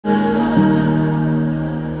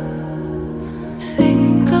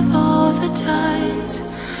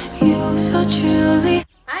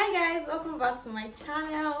back to my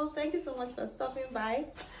channel. Thank you so much for stopping by.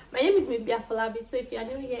 My name is Mibia Falabi, so if you are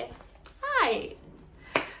new here, hi.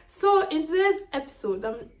 So in today's episode,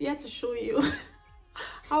 I'm here to show you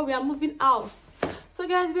how we are moving house. So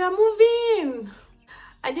guys, we are moving.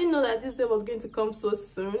 I didn't know that this day was going to come so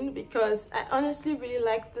soon because I honestly really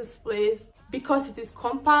like this place because it is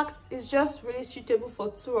compact. It's just really suitable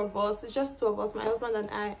for two of us. It's just two of us, my husband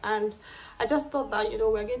and I just thought that, you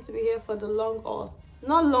know, we're going to be here for the long haul.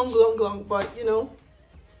 Not long, but you know,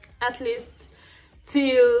 at least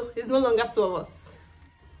till it's no longer two of us.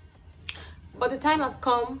 But the time has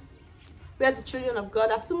come where the children of God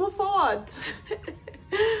have to move forward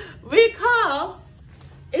because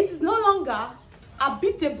it is no longer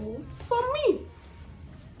habitable for me.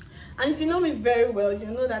 And if you know me very well, you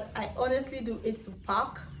know that I honestly do hate to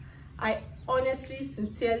park. I honestly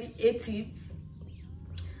sincerely hate it,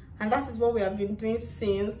 and that is what we have been doing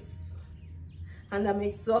since. And I'm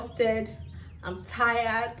exhausted, I'm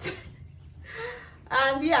tired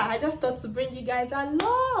and yeah, I just thought to bring you guys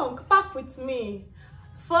along, park with me,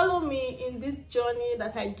 follow me in this journey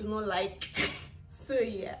that I do not like. So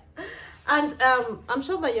yeah, and I'm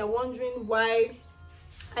sure that you're wondering why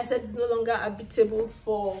I said it's no longer habitable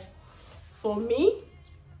for me,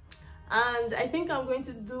 and I think I'm going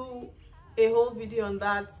to do a whole video on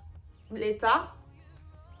that later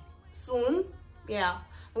soon. Yeah,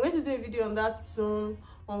 I'm going to do a video on that soon,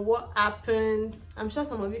 on what happened. I'm sure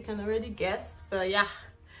some of you can already guess, but yeah,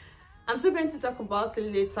 I'm still going to talk about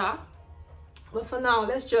it later. But for now,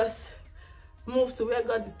 let's just move to where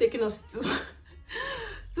God is taking us to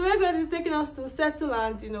to where God is taking us to settle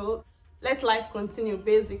and, you know, let life continue,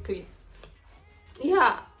 basically.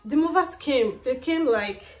 Yeah, the movers came. They came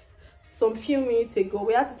like some few minutes ago.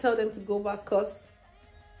 We had to tell them to go back because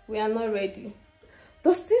we are not ready.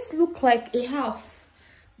 Does this look like a house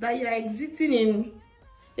that you're exiting in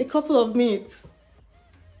a couple of minutes?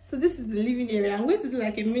 So this is the living area. I'm going to do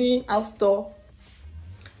like a mini house tour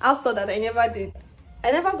that I never did. I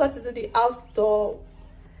never got to do the house tour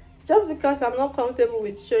just because I'm not comfortable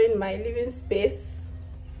with showing my living space,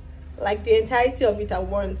 like the entirety of it at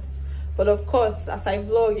once. But of course, as I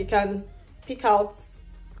vlog, you can pick out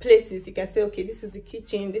places. You can say, okay, this is the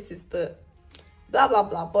kitchen, this is the blah blah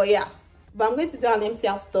blah. But yeah, but I'm going to do an empty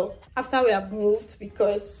house tour after we have moved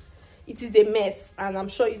because it is a mess and I'm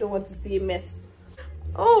sure you don't want to see a mess.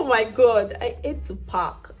 Oh my god, I hate to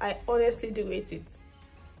park. I honestly do hate it.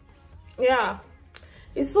 Yeah,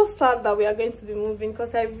 it's so sad that we are going to be moving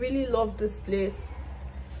because I really love this place.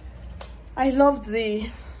 I love the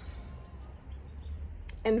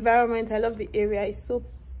environment, I love the area. It's so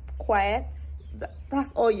quiet.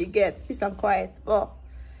 That's all you get, peace and quiet. But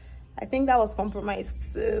I think that was compromised,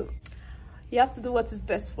 so you have to do what is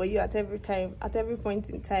best for you at every time, at every point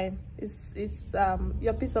in time.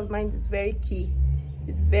 Your peace of mind is very key.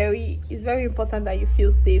 It's very important that you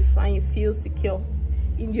feel safe and you feel secure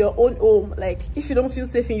in your own home. Like, if you don't feel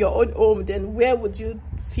safe in your own home, then where would you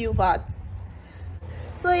feel that?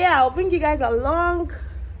 So yeah, I'll bring you guys along.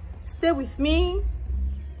 Stay with me.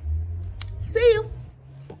 See you.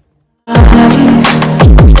 Always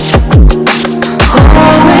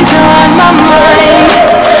on my mind.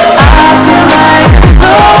 I feel like I'm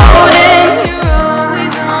floating. You're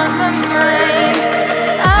always on my mind.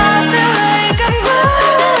 I feel like I'm floating.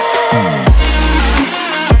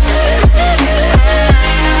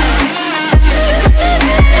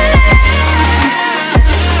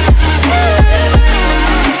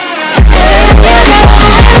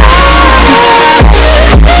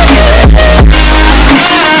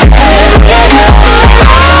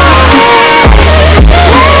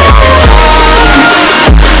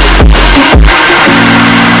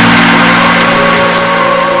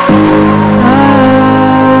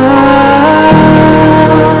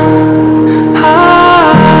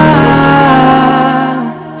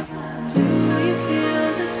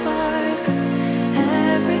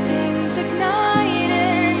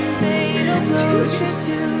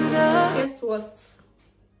 Guess what?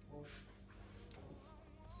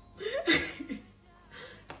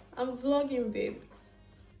 I'm vlogging, babe.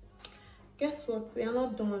 Guess what? We are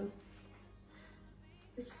not done.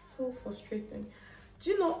 It's so frustrating. Do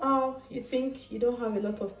you know how you think you don't have a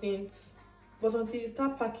lot of things, but until you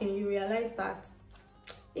start packing, you realize that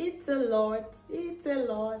it's a lot. It's a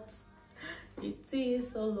lot. It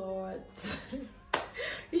is a lot.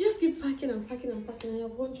 You just keep packing and packing and packing, and you're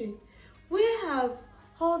wondering, where have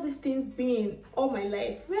all these things been all my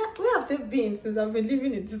life? Where have they been since I've been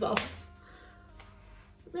living in this house?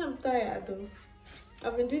 I'm tired though.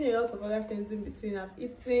 I've been doing a lot of other things in between. I've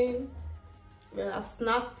eaten, well, I've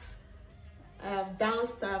snacked, I have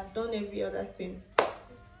danced, I've done every other thing.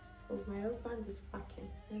 Oh, my husband is packing.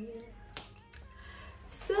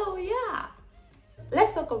 So yeah,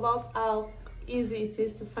 let's talk about how easy it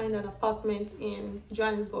is to find an apartment in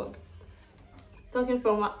Johannesburg. Talking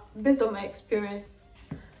from based on my experience,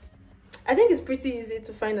 I think it's pretty easy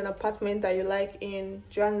to find an apartment that you like in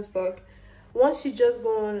Johannesburg. Once you just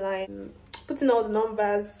go online, put in all the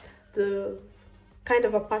numbers, the kind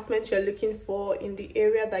of apartment you're looking for in the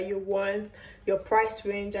area that you want, your price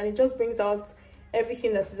range, and it just brings out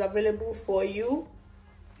everything that is available for you.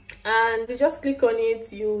 And you just click on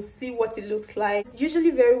it, you see what it looks like. It's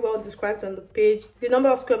usually very well described on the page, the number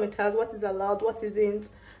of square meters, what is allowed, what isn't,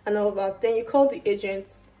 and all that. Then you call the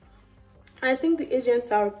agents. I think the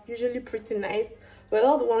agents are usually pretty nice. Well,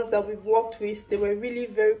 all the ones that we've worked with, they were really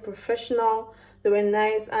very professional, they were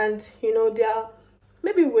nice, and you know, they are,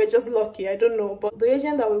 maybe we're just lucky, I don't know, but the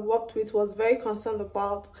agent that we worked with was very concerned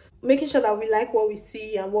about making sure that we like what we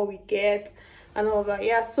see and what we get and all that.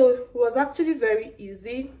 Yeah, so it was actually very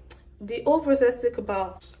easy. The whole process took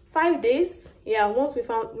about 5 days. Yeah, once we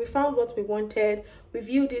found what we wanted, we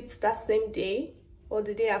viewed it that same day or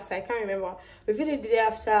the day after, I can't remember. We viewed it the day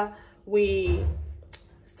after. We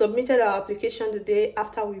submitted our application the day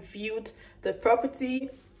after we viewed the property,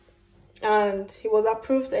 and it was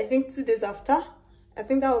approved, I think 2 days after. I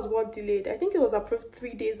think that was what delayed. I think it was approved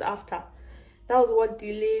 3 days after. That was what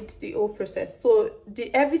delayed the whole process. So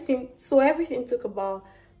everything took about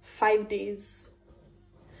 5 days.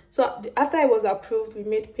 So after it was approved, we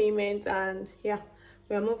made payment, and yeah,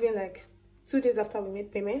 we are moving like 2 days after we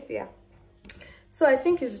made payment. Yeah, so I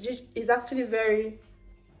think it's actually very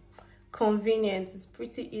convenient. It's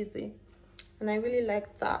pretty easy, and I really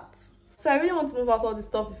like that. So I really want to move out all the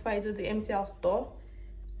stuff before I do the empty house tour,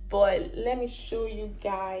 but let me show you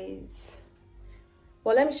guys.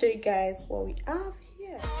 Well, let me show you guys what we have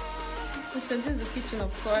here. So this is the kitchen,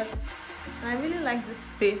 of course. And I really like this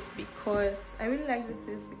space because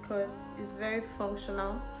it's very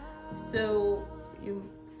functional. So you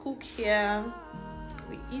cook here,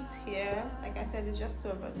 we eat here. Like I said, it's just 2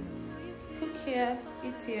 of us. Cook here,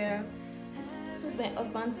 eat here. This is my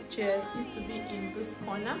husband's chair. It used to be in this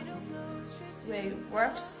corner where it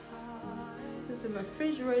works. This is the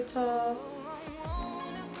refrigerator.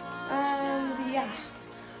 And yeah,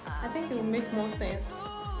 I think it will make more sense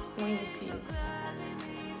when it is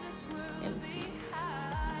empty.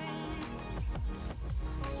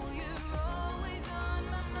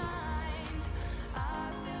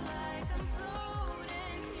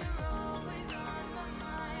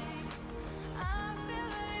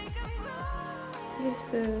 This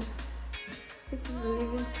is the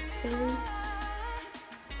living space.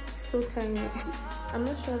 It's so tiny. I'm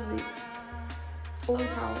not sure the old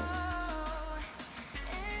house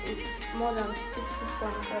is more than 60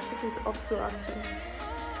 square meters. I think it's up to actually.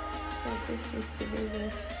 So this is the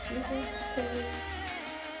living space.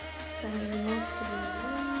 Then we move to the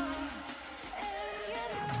room.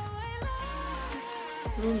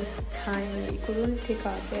 The room is tiny. It could only take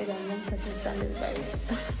our bed and one person standing by it.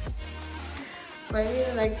 But I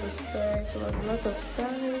really like the storage. There was a lot of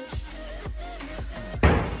storage.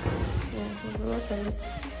 Yeah, there was a lot of it.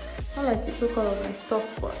 Not like it took all of my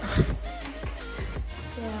stuff, but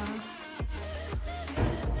yeah.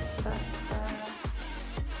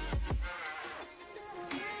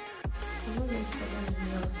 I'm not going to forget the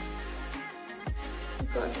milk.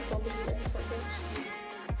 God, probably I forget.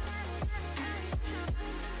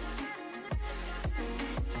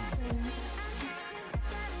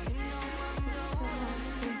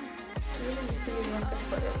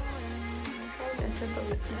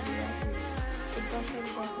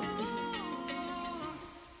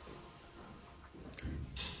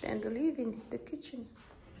 Then the living, the kitchen.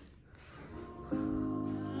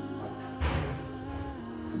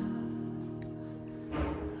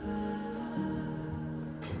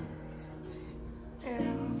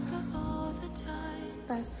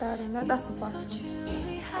 That's that, and that's the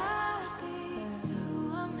bathroom.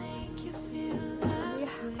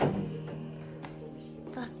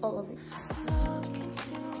 That's all of it.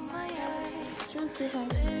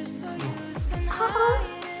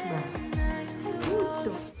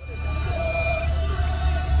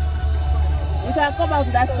 You can come out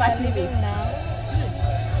to that splash living now.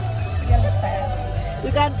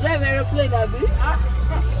 We can drive aeroplane, Abby.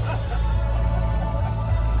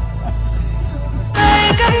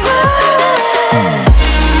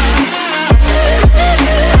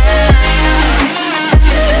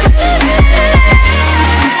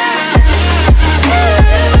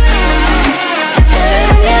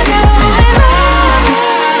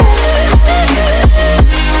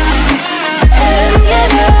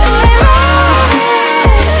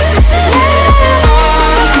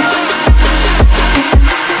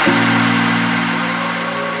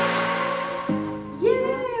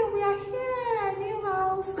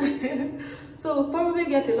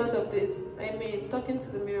 get a lot of this. I mean, talking to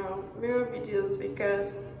the mirror videos,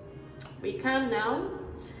 because we can now.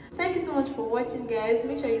 Thank you so much for watching, guys.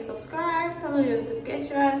 Make sure you subscribe, turn on your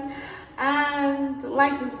notification, and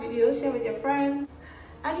like this video, share with your friends,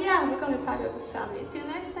 and yeah, become a part of this family. Till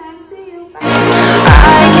next time, see you.